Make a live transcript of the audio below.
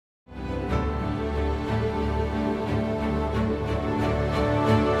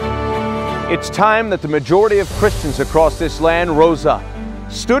It's time that the majority of Christians across this land rose up,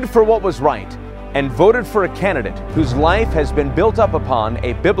 stood for what was right, and voted for a candidate whose life has been built up upon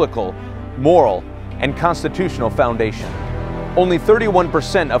a biblical, moral, and constitutional foundation. Only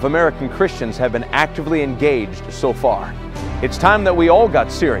 31% of American Christians have been actively engaged so far. It's time that we all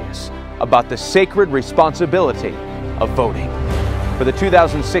got serious about the sacred responsibility of voting. For the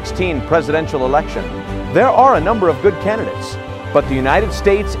 2016 presidential election, there are a number of good candidates, but the United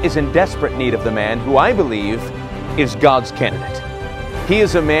States is in desperate need of the man who I believe is God's candidate. He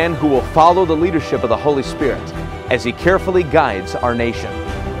is a man who will follow the leadership of the Holy Spirit as he carefully guides our nation.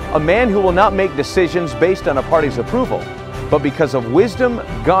 A man who will not make decisions based on a party's approval, but because of wisdom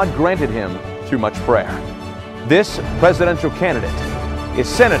God granted him through much prayer. This presidential candidate is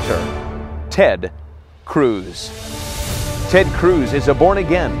Senator Ted Cruz. Ted Cruz is a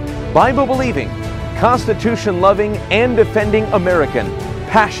born-again, Bible-believing, Constitution-loving, and defending American,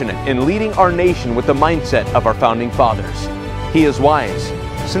 passionate in leading our nation with the mindset of our founding fathers. He is wise,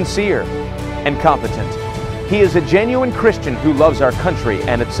 sincere, and competent. He is a genuine Christian who loves our country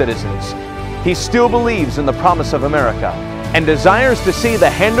and its citizens. He still believes in the promise of America and desires to see the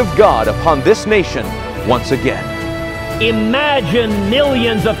hand of God upon this nation once again. Imagine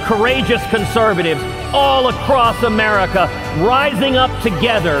millions of courageous conservatives all across America rising up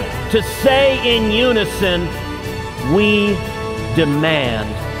together to say in unison, we demand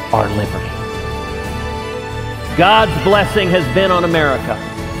our liberty. God's blessing has been on America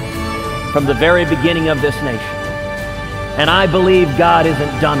from the very beginning of this nation. And I believe God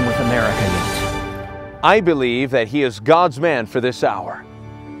isn't done with America yet. I believe that He is God's man for this hour.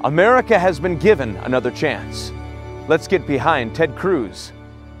 America has been given another chance. Let's get behind Ted Cruz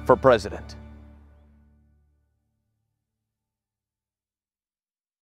for president.